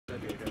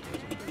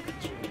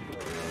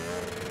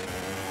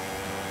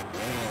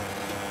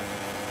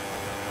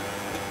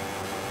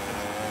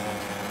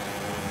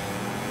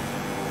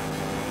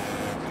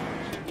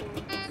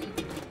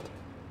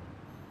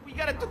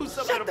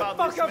something Shut the about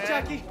fuck this, up, man.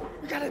 Jackie.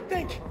 We gotta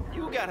think.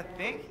 You gotta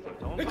think.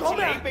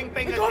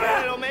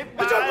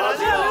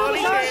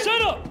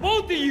 Shut up,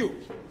 both of you!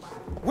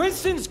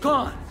 Winston's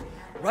gone.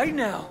 Right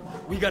now,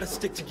 we gotta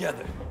stick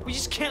together. We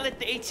just can't let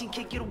the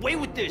 18K get away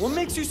with this. What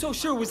makes you so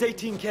sure it was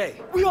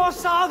 18K? We all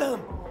saw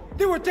them.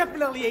 They were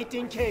definitely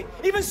 18K.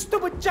 Even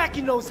stupid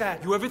Jackie knows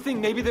that. You ever think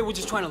maybe they were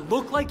just trying to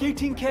look like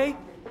 18K?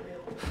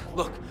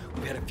 Look,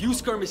 we've had a few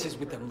skirmishes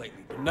with them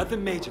lately, but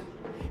nothing major.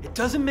 It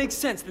doesn't make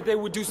sense that they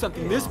would do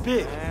something this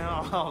big.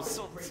 Oh,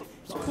 so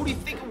who do you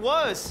think it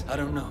was? I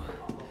don't know,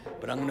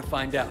 but I'm gonna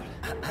find out.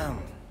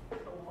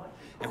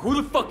 And who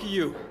the fuck are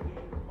you?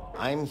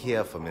 I'm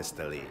here for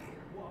Mr. Lee.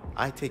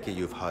 I take it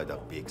you've heard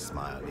of Big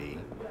Smile Lee.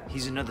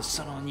 He's another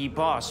Sun On Yee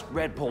boss,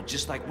 Red Pole,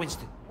 just like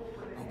Winston.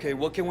 Okay,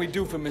 what can we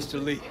do for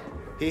Mr. Lee?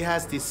 He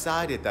has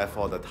decided that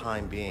for the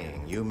time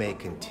being, you may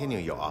continue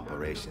your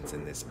operations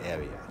in this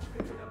area.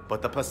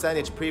 But the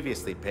percentage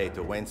previously paid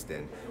to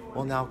Winston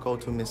will now go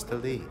to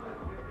Mr. Lee.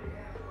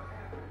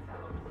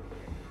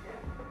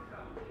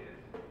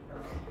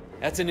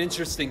 That's an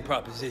interesting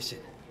proposition.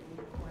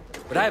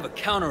 But I have a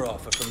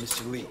counteroffer from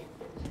Mr. Lee.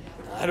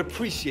 I'd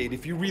appreciate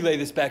if you relay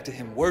this back to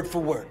him word for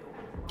word.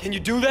 Can you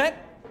do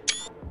that?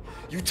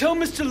 You tell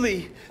Mr.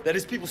 Lee that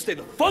his people stay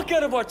the fuck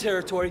out of our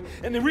territory,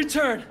 and in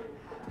return,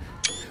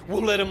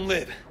 we'll let him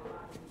live.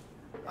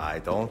 I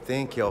don't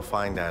think you'll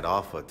find that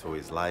offer to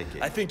his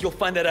liking. I think you'll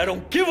find that I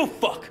don't give a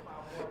fuck.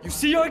 You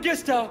see our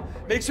guest out,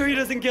 make sure he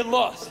doesn't get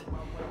lost.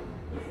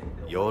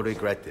 You'll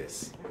regret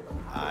this.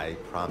 I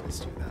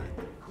promised you that.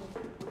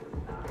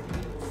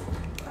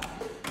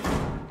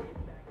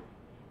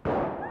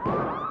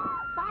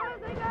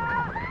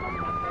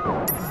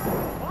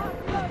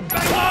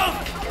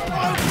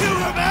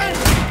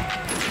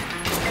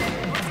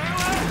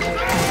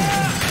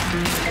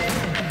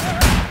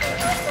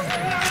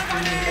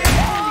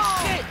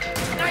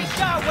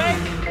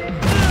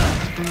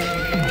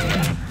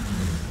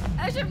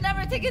 I should have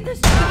never taken this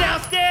job.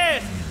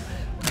 Downstairs!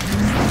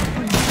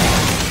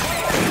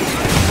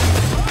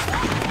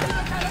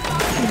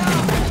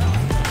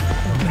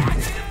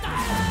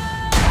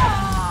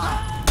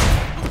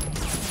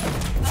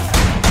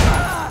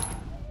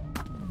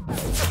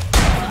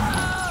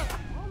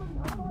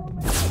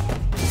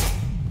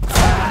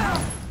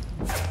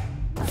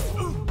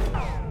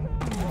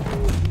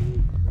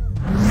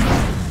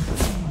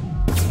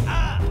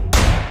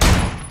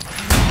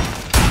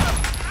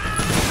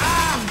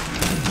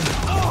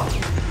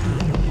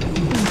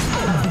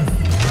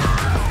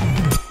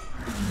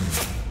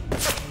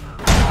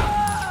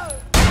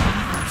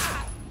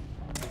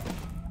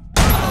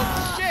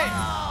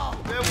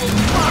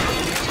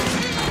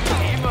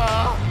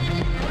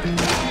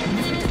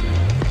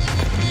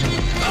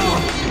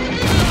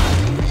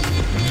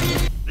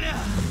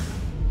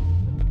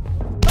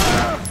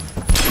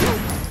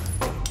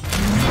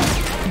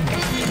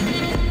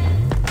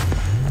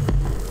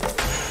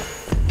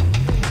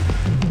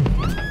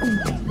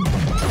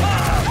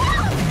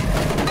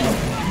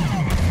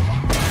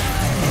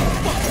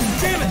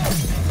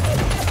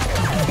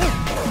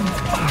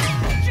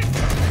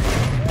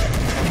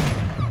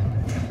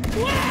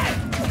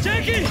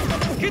 Jackie!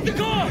 Get the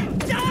car!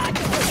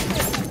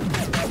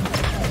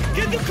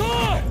 Get the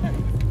car!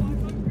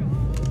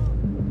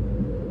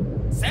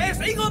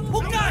 이거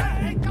폭탄!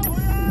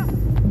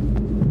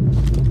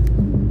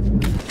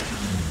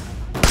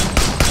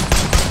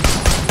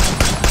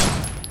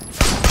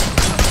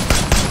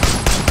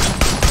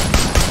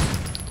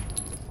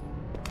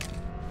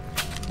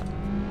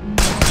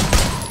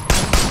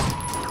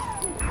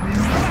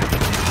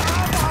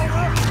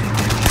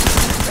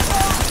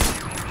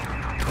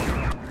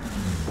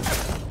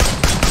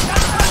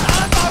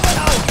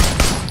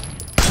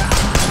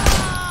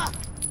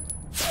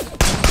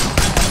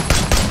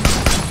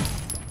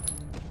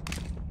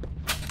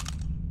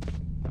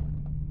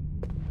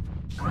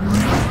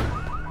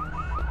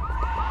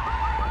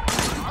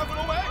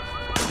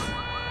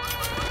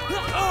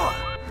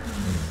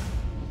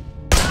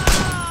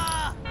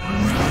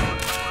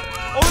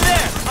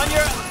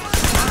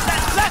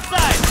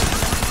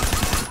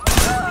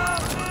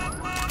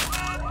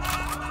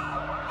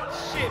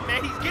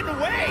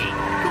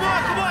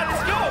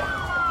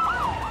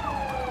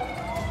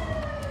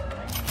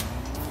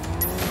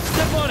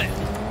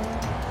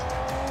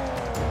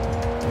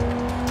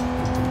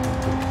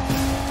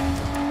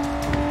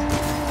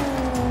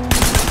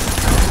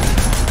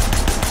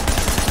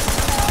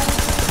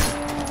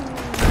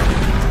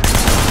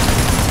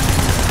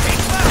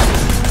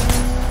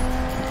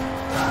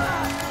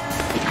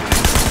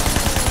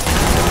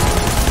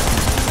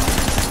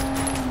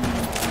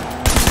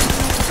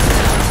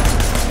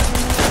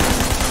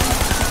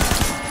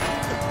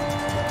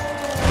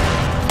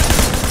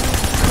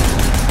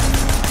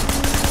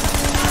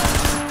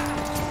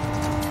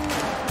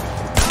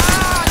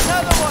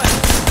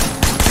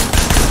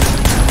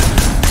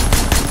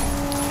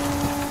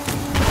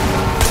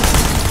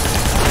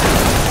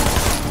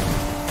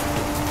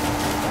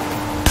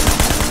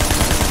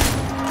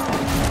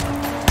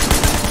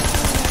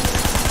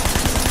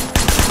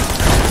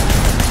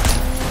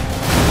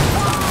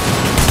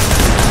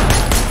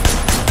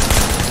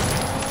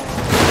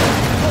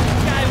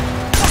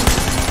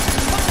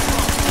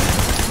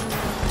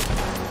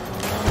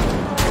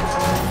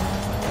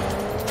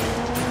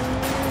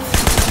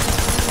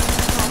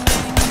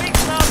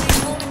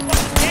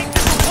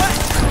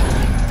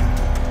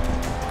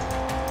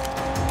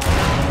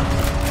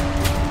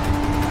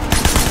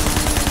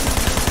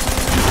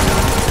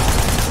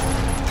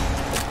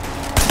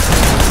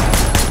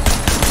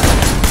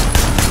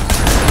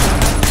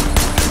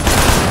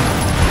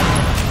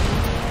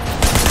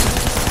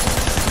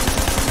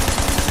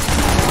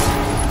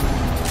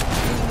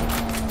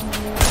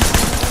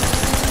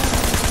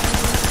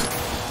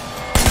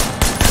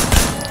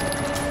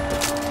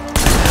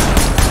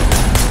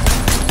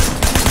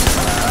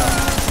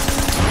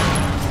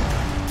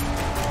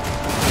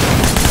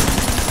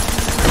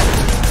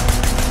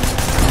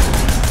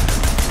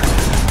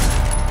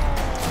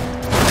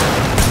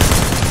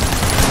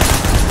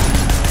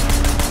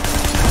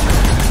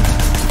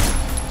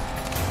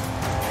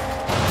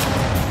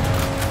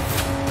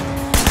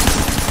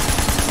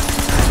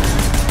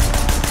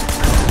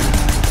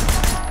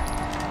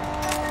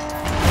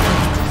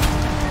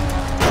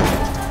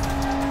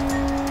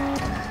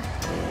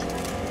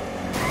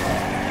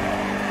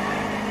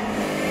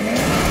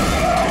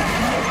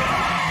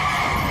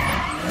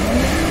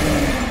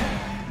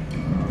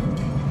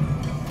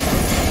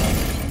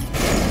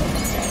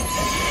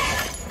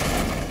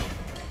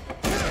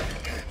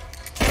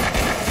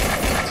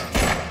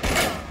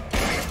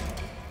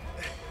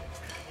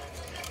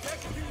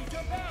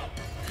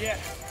 Yeah.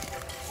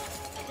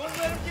 Don't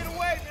let him get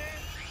away, man.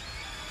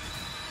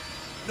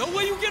 No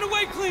way you get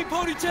away clean,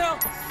 Ponytail!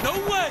 No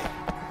way!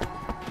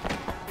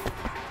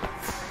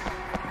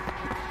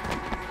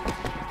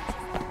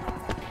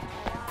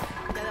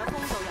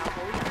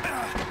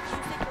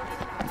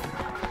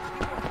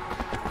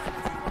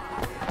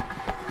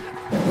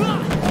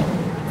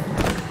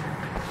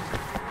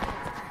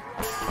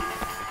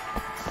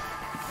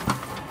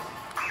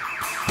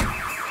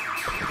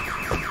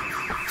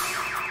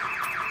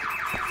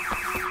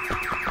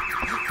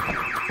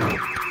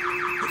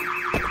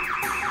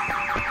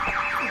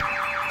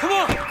 Come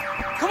on!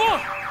 Come on!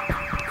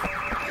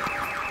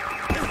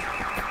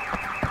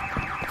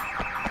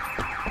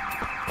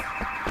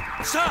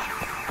 Stop!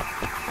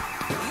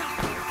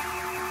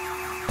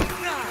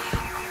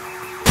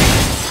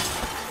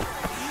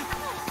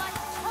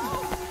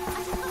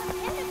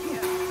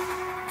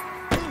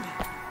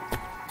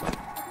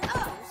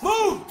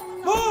 Move!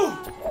 Move!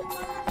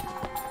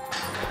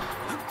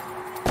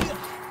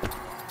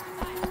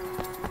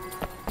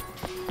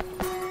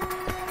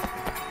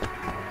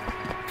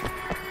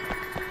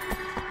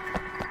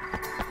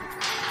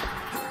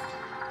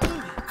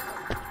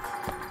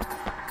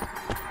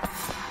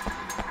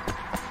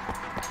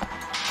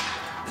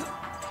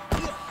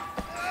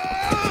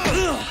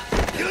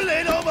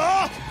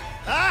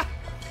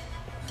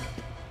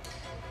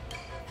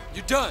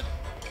 You done?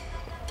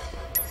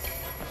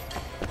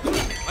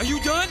 Are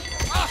you done?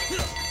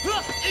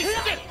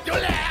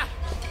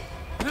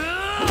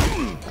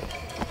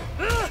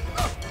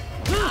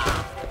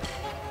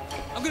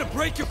 I'm gonna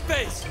break your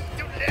face.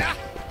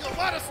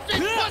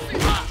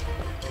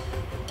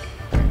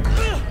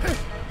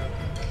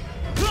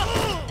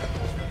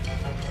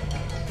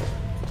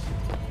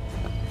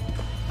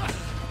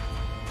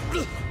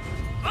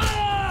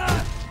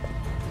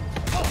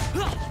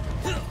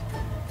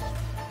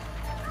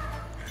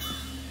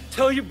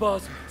 Tell your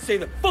boss, stay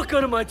the fuck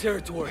out of my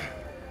territory.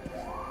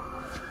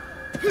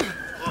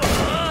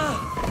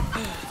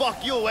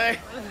 Fuck you, eh?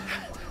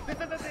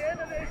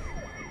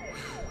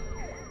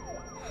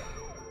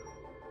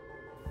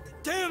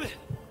 Damn it!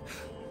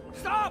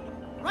 Stop!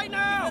 Right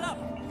now! Give it up!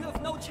 You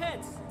have no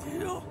chance!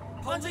 Deal.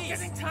 Police!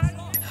 Getting tired.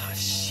 Ah,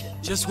 shit.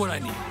 Just what I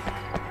need.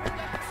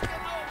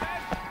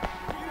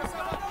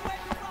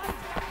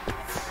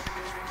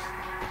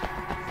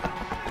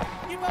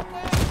 Keep up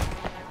there.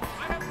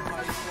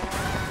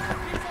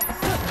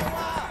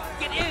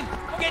 Get in!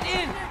 Get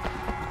in!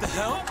 What the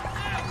hell?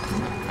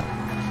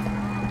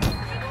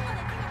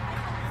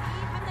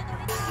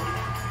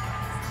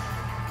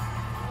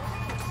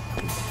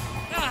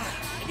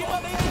 Give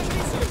up, man!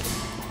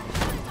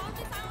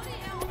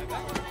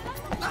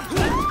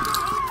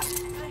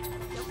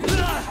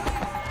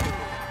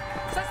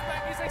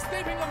 Suspect is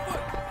escaping on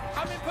foot.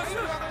 I'm in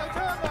pursuit.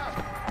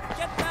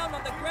 Get down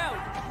on the ground!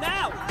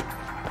 Now!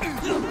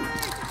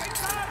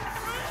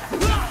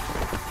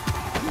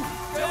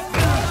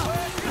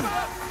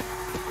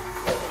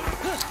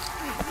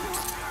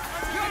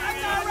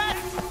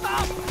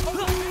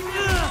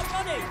 Stop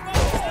running!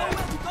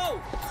 Nowhere to go!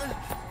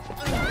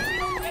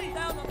 Get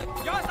down on the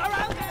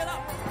ground! Give it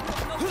up!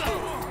 No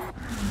chance!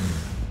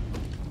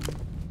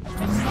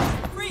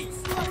 Freeze!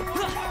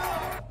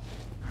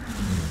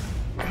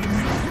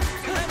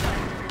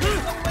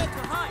 There's nowhere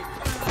to hide!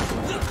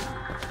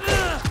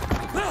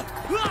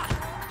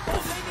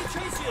 Don't make me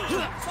chase you!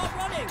 Stop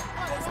running!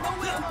 There's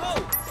nowhere to go!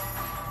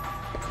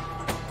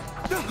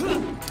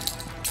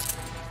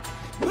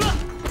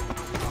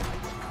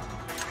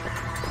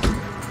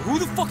 Who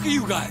the fuck are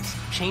you guys?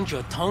 Change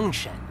your tone,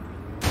 Shen.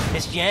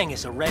 Miss Yang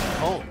is a Red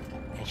Pole,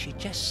 and she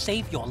just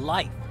saved your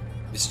life.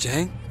 Miss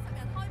Jiang?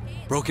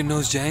 Broken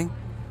Nose Jiang?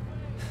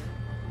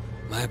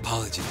 My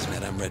apologies,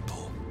 Madame Red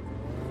Pole.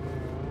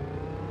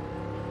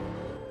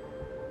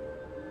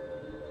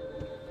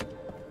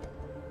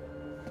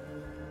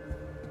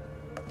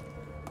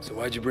 So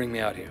why'd you bring me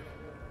out here?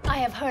 I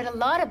have heard a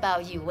lot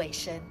about you, Wei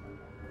Shen.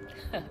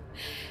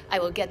 I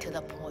will get to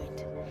the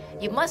point.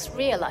 You must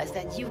realize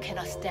that you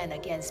cannot stand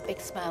against Big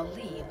Smile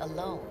Lee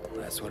alone.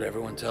 That's what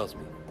everyone tells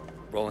me.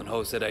 Roland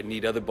Ho said I'd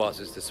need other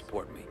bosses to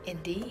support me.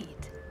 Indeed.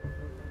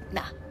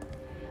 Nah,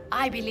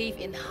 I believe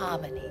in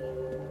harmony,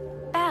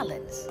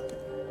 balance,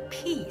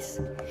 peace,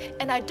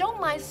 and I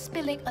don't mind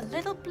spilling a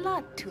little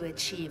blood to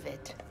achieve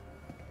it.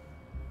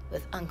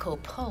 With Uncle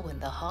Po in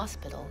the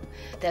hospital,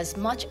 there's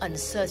much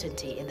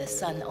uncertainty in the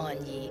Sun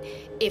On Yi.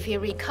 If he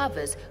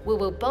recovers, we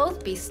will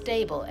both be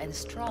stable and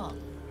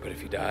strong. But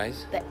if he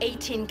dies? The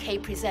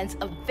 18K presents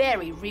a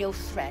very real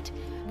threat.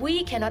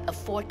 We cannot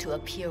afford to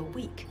appear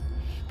weak.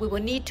 We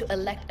will need to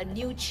elect a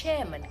new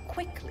chairman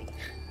quickly.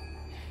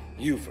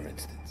 You, for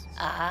instance.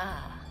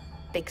 Ah,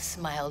 Big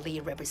Smile Lee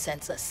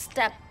represents a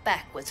step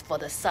backwards for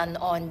the Sun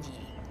On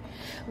Yi.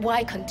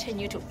 Why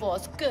continue to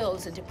force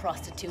girls into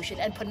prostitution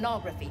and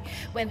pornography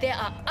when there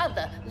are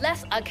other,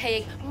 less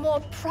archaic, more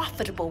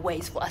profitable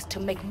ways for us to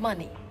make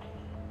money?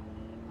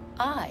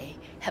 I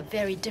have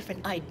very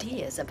different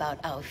ideas about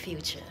our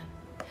future.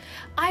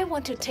 I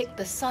want to take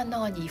the Sun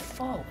On Yi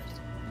forward.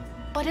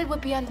 But it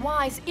would be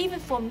unwise even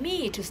for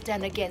me to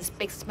stand against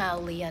Big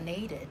Smile Lee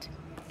unaided.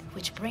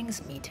 Which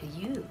brings me to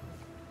you.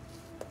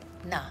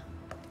 Now,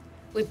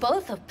 we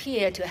both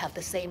appear to have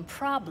the same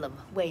problem,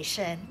 Wei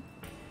Shen,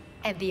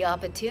 and the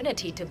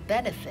opportunity to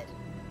benefit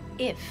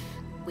if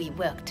we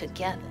work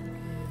together.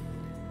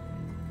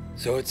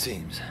 So it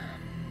seems.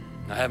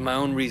 I have my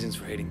own reasons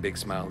for hating Big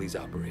Smile Lee's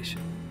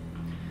operation.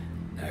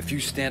 Now, if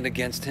you stand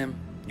against him,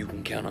 you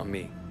can count on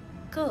me.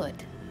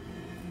 Good.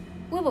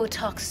 We will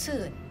talk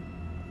soon.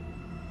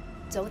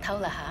 走頭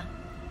啦吓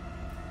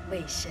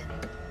，Wei Shen。